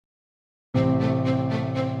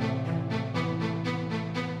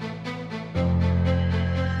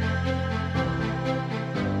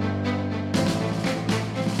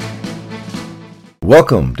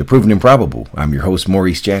Welcome to Proven Improbable. I'm your host,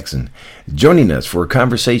 Maurice Jackson. Joining us for a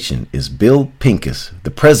conversation is Bill Pincus,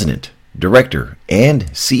 the President, Director, and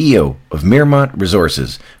CEO of Miramont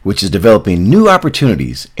Resources, which is developing new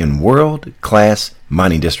opportunities in world-class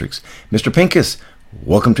mining districts. Mr. Pincus,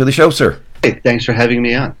 welcome to the show, sir. Hey, thanks for having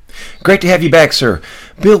me on. Great to have you back, sir.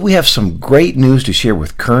 Bill, we have some great news to share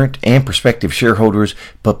with current and prospective shareholders,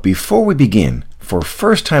 but before we begin, for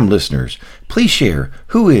first-time listeners, please share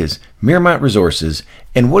who is Miramont Resources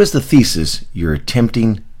and what is the thesis you're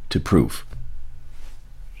attempting to prove?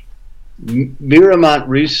 Miramont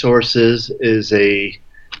Resources is a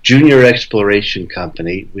junior exploration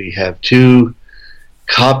company. We have two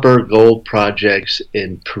copper gold projects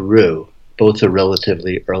in Peru. Both are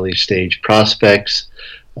relatively early stage prospects.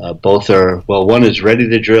 One is ready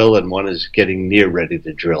to drill and one is getting near ready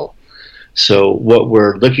to drill. So what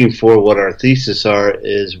we're looking for, what our thesis are,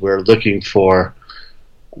 is we're looking for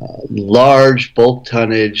large bulk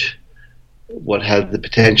tonnage, what have the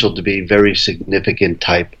potential to be very significant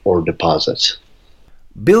type ore deposits.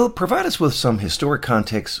 Bill, provide us with some historic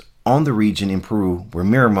context on the region in Peru where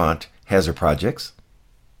Miramont has her projects.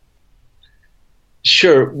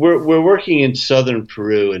 Sure. We're working in southern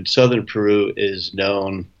Peru, and southern Peru is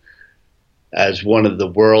known as one of the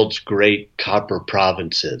world's great copper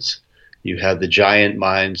provinces. You have the giant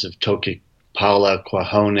mines of Toquepala,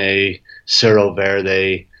 Cuajone, Cerro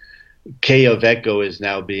Verde. Quellaveco is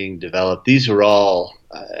now being developed. These are all,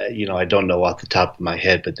 I don't know off the top of my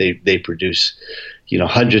head, but they produce,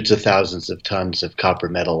 hundreds of thousands of tons of copper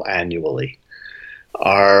metal annually.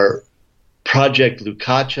 Our project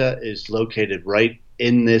Lucacha is located right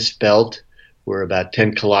in this belt. We're about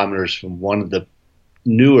 10 kilometers from one of the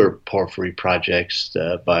newer porphyry projects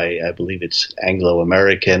by, I believe it's Anglo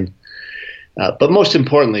American. But most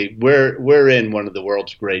importantly, we're in one of the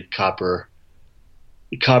world's great copper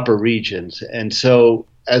regions, and so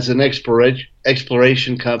as an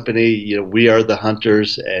exploration company, we are the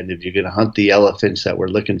hunters. And if you're going to hunt the elephants that we're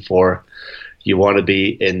looking for, you want to be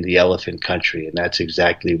in the elephant country, and that's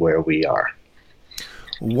exactly where we are.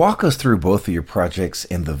 Walk us through both of your projects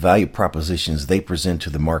and the value propositions they present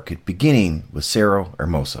to the market, beginning with Cerro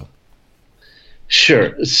Hermoso.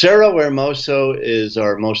 Sure. Cerro Hermoso is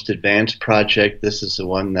our most advanced project. This is the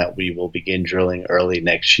one that we will begin drilling early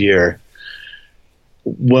next year.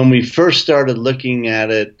 When we first started looking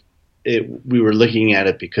at it, we were looking at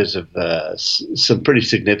it because of some pretty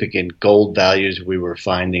significant gold values we were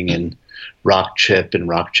finding in rock chip and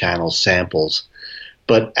rock channel samples.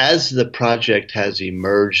 But as the project has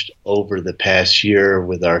emerged over the past year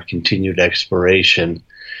with our continued exploration,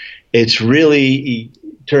 it's really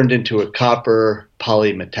turned into a copper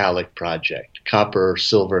polymetallic project, copper,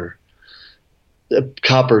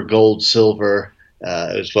 gold, silver,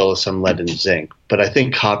 as well as some lead and zinc. But I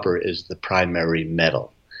think copper is the primary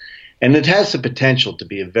metal. And it has the potential to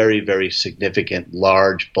be a very, very significant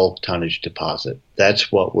large bulk tonnage deposit.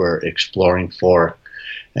 That's what we're exploring for,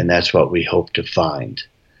 and that's what we hope to find.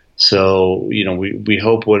 So, we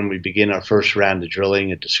hope when we begin our first round of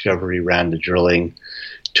drilling, a discovery round of drilling,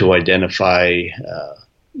 to identify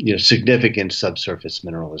significant subsurface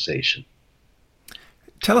mineralization.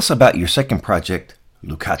 Tell us about your second project,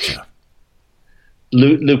 Lucacha.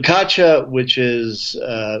 Lucacha, which is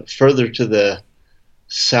further to the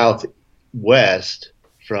southwest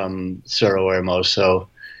from Cerro Hermoso,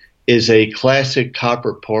 is a classic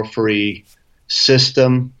copper porphyry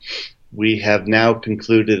system. We have now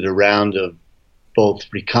concluded a round of both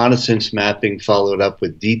reconnaissance mapping followed up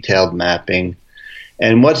with detailed mapping.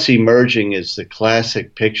 And what's emerging is the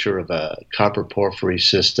classic picture of a copper porphyry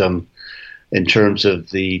system in terms of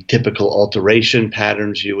the typical alteration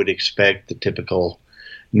patterns you would expect, the typical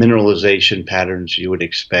mineralization patterns you would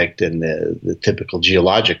expect, and the typical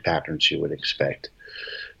geologic patterns you would expect.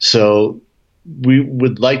 So we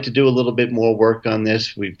would like to do a little bit more work on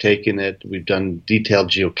this. We've done detailed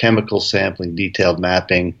geochemical sampling, detailed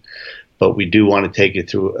mapping, but we do want to take it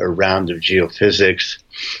through a round of geophysics.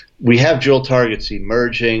 We have drill targets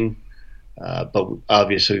emerging, but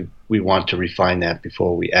obviously we want to refine that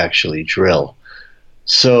before we actually drill.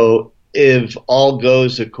 So if all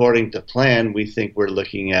goes according to plan, we think we're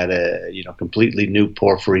looking at a completely new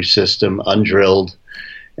porphyry system, undrilled,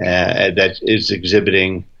 that is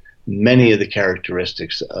exhibiting many of the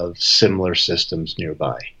characteristics of similar systems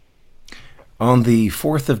nearby. On the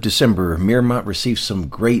 4th of December, Miramont received some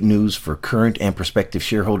great news for current and prospective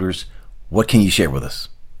shareholders. What can you share with us?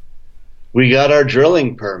 We got our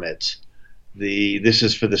drilling permits. This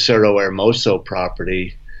is for the Cerro Hermoso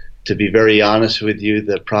property. To be very honest with you,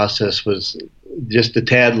 the process was just a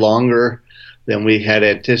tad longer than we had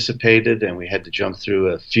anticipated, and we had to jump through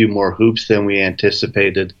a few more hoops than we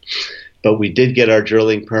anticipated. But we did get our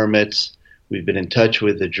drilling permits. We've been in touch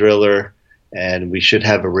with the driller, and we should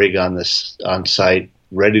have a rig on site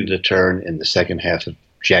ready to turn in the second half of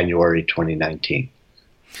January 2019.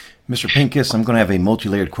 Mr. Pincus, I'm going to have a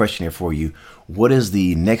multi-layered question here for you. What is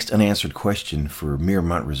the next unanswered question for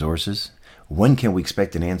Miramont Resources? When can we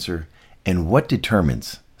expect an answer? And what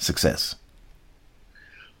determines success?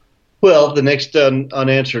 Well, the next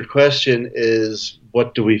unanswered question is,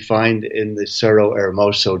 what do we find in the Cerro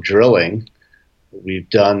Hermoso drilling? We've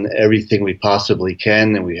done everything we possibly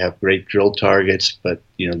can, and we have great drill targets, but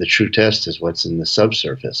the true test is what's in the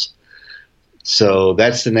subsurface. So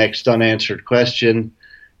that's the next unanswered question.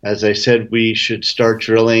 As I said, we should start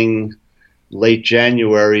drilling late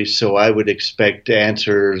January, so I would expect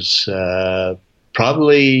answers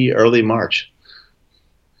probably early March.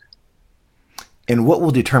 And what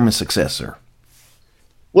will determine success, sir?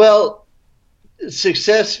 Well,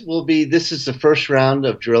 success will be, this is the first round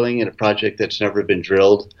of drilling in a project that's never been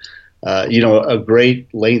drilled. A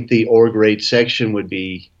great lengthy ore grade section would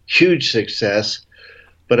be huge success,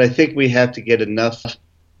 but I think we have to get enough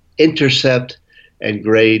intercept and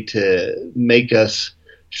grade to make us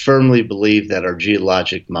firmly believe that our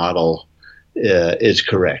geologic model is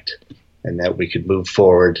correct, and that we could move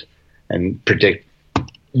forward and predict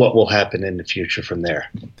what will happen in the future from there.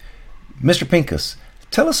 Mr. Pincus,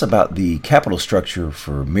 tell us about the capital structure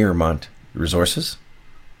for Miramont Resources.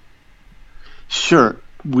 Sure.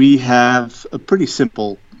 We have a pretty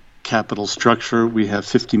simple capital structure. We have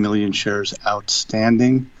 50 million shares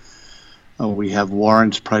outstanding. We have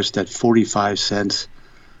warrants priced at 45 cents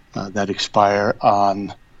that expire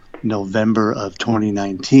on November of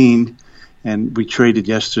 2019. And we traded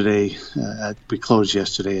yesterday, we closed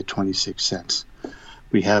yesterday at 26 cents.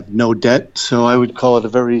 We have no debt, so I would call it a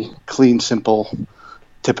very clean, simple,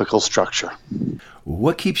 typical structure.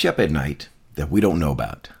 What keeps you up at night that we don't know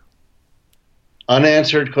about?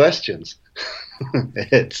 Unanswered questions.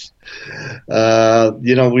 It's,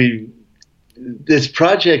 this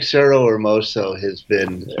project Cerro Hermoso has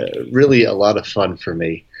been really a lot of fun for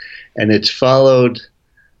me, and it's followed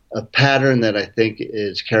a pattern that I think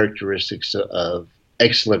is characteristics of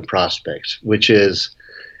excellent prospects, which is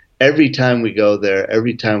every time we go there,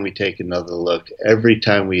 every time we take another look, every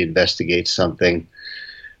time we investigate something,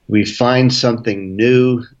 we find something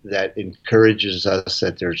new that encourages us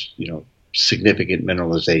that there's, significant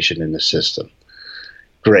mineralization in the system.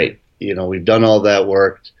 Great. We've done all that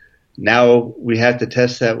work. Now we have to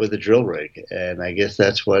test that with a drill rig. And I guess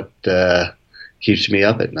that's what keeps me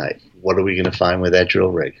up at night. What are we going to find with that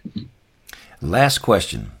drill rig? Last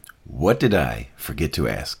question. What did I forget to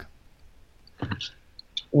ask?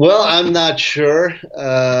 Well, I'm not sure.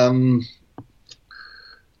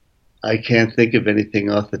 I can't think of anything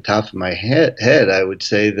off the top of my head. I would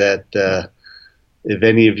say that if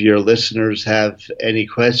any of your listeners have any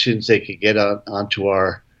questions, they could get onto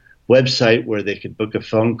our website where they could book a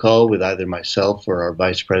phone call with either myself or our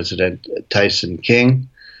Vice President, Tyson King,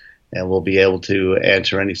 and we'll be able to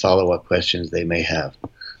answer any follow-up questions they may have.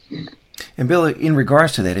 And Bill, in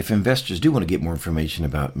regards to that, if investors do want to get more information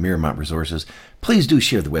about Miramont Resources, please do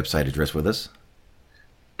share the website address with us.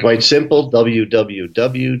 Quite simple,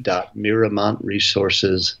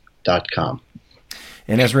 www.miramontresources.com.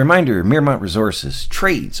 And as a reminder, Miramont Resources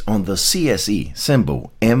trades on the CSE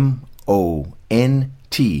symbol MONT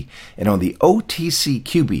and on the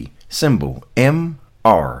OTCQB symbol MRRMF.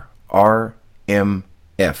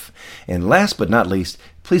 And last but not least,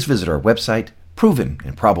 please visit our website,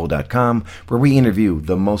 provenandprobable.com, where we interview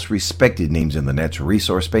the most respected names in the natural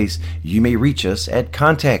resource space. You may reach us at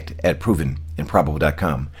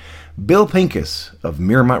contact@provenandprobable.com. Bill Pincus of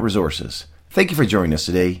Miramont Resources, thank you for joining us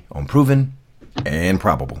today on Proven and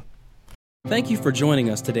Probable. Thank you for joining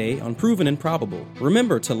us today on Proven and Probable.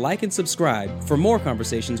 Remember to like and subscribe for more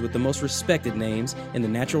conversations with the most respected names in the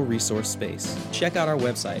natural resource space. Check out our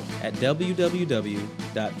website at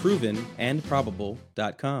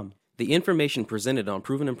www.provenandprobable.com. The information presented on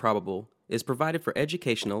Proven and Probable is provided for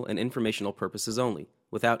educational and informational purposes only,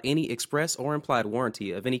 without any express or implied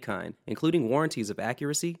warranty of any kind, including warranties of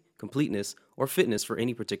accuracy, completeness, or fitness for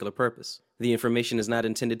any particular purpose. The information is not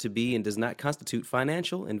intended to be and does not constitute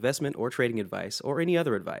financial, investment, or trading advice, or any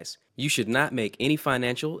other advice. You should not make any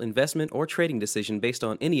financial, investment, or trading decision based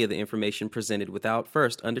on any of the information presented without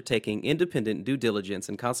first undertaking independent due diligence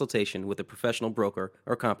and consultation with a professional broker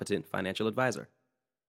or competent financial advisor.